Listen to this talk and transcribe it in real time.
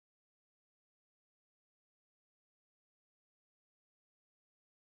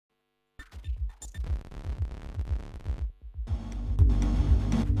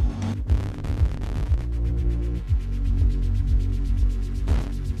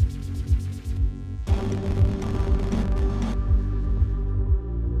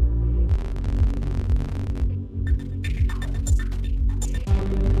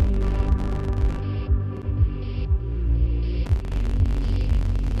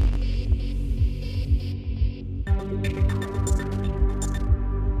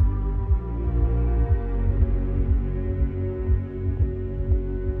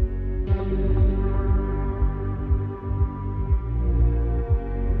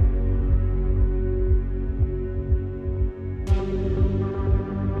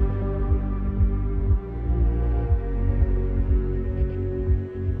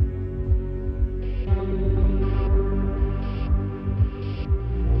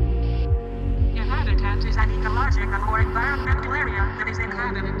ecosystem or environmental area that is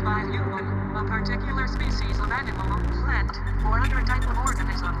inhabited by human, a particular species of animal, plant, or other type of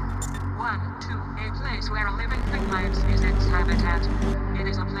organism. 1. 2. A place where a living thing lives is its habitat. It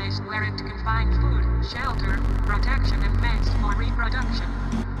is a place where it can find food, shelter, protection, and mates for reproduction.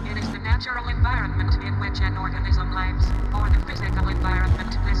 It is the natural environment in which an organism lives, or the physical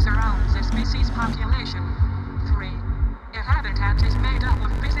environment that surrounds a species population. 3. A habitat is made up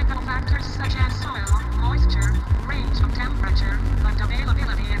of physical factors such as soil, moisture, range of temperature, and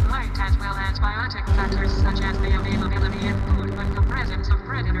availability in light, as well as biotic factors such as the availability in food and the presence of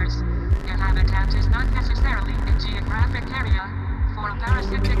predators. A habitat is not necessarily a geographic area. For a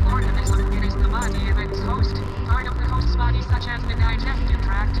parasitic organism, it is the body of its host, part of the host's body such as the digestive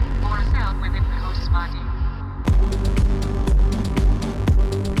tract, or a cell within the host's body.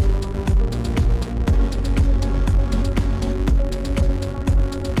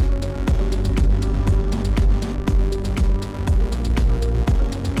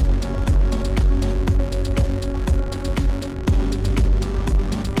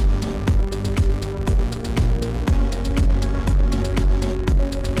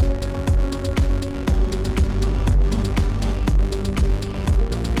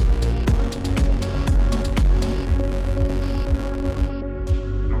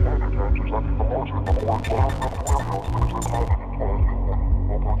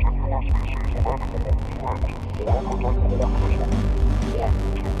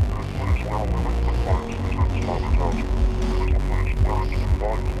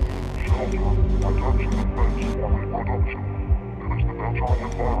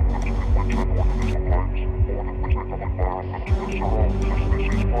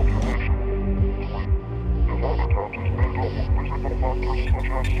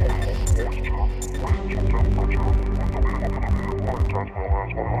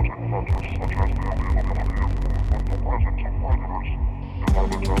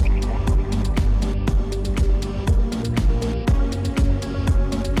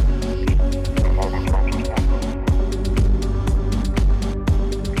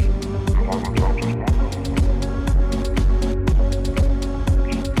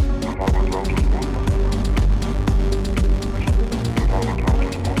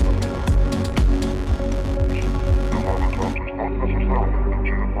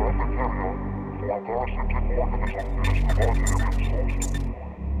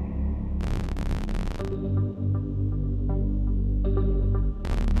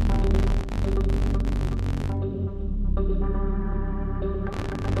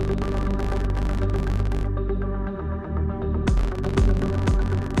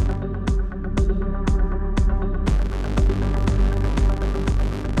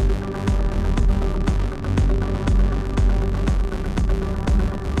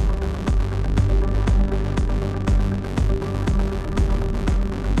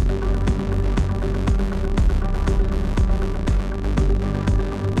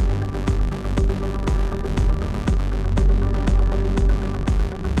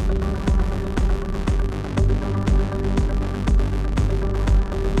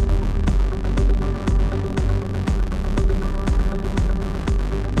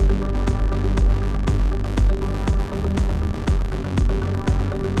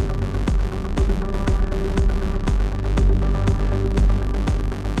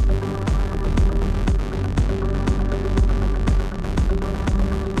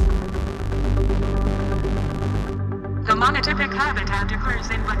 Monotypic habitat occurs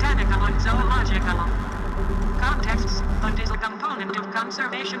in botanical and zoological contexts, but is a component of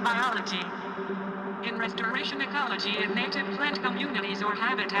conservation biology. In restoration ecology and native plant communities or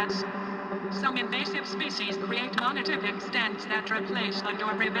habitats, some invasive species create monotypic stands that replace and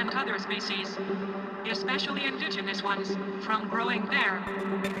or prevent other species, especially indigenous ones, from growing there.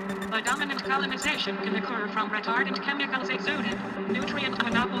 A dominant colonization can occur from retardant chemicals exuded, nutrient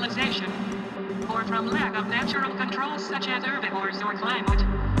monopolization, or from lack of natural controls such as herbivores or climate,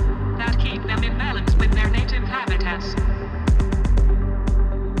 that keep them in balance with their native habitats.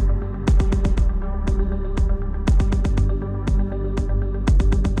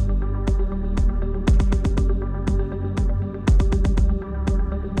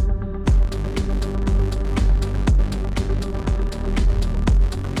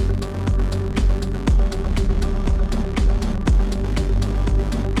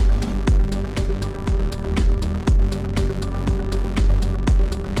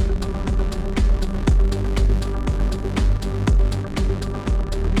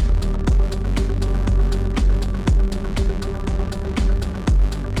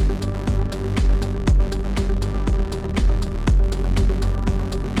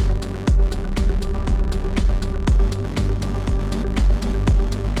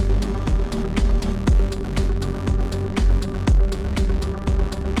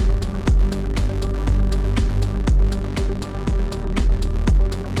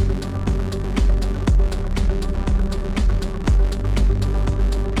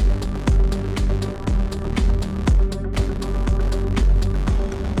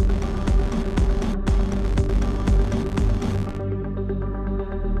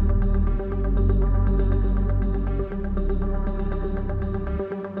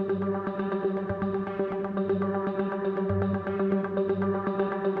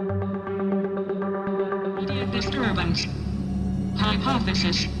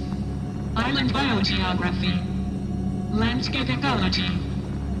 Hypothesis. Island biogeography. Landscape ecology.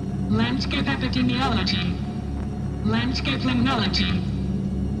 Landscape epidemiology. Landscape limnology.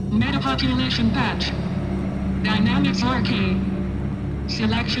 Metapopulation patch. Dynamics RK.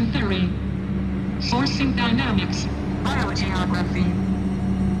 Selection theory. Sourcing dynamics. Biogeography.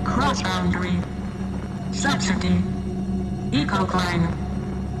 Cross-boundary. Subsidy. Ecocline.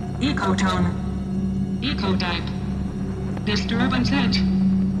 Ecotone. Ecotype. Disturbance edge.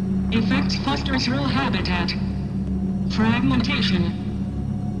 Effects fosters rural habitat.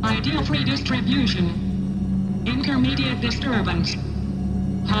 Fragmentation. Ideal free distribution. Intermediate disturbance.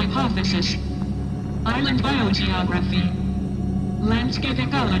 Hypothesis. Island biogeography. Landscape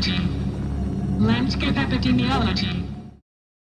ecology. Landscape epidemiology.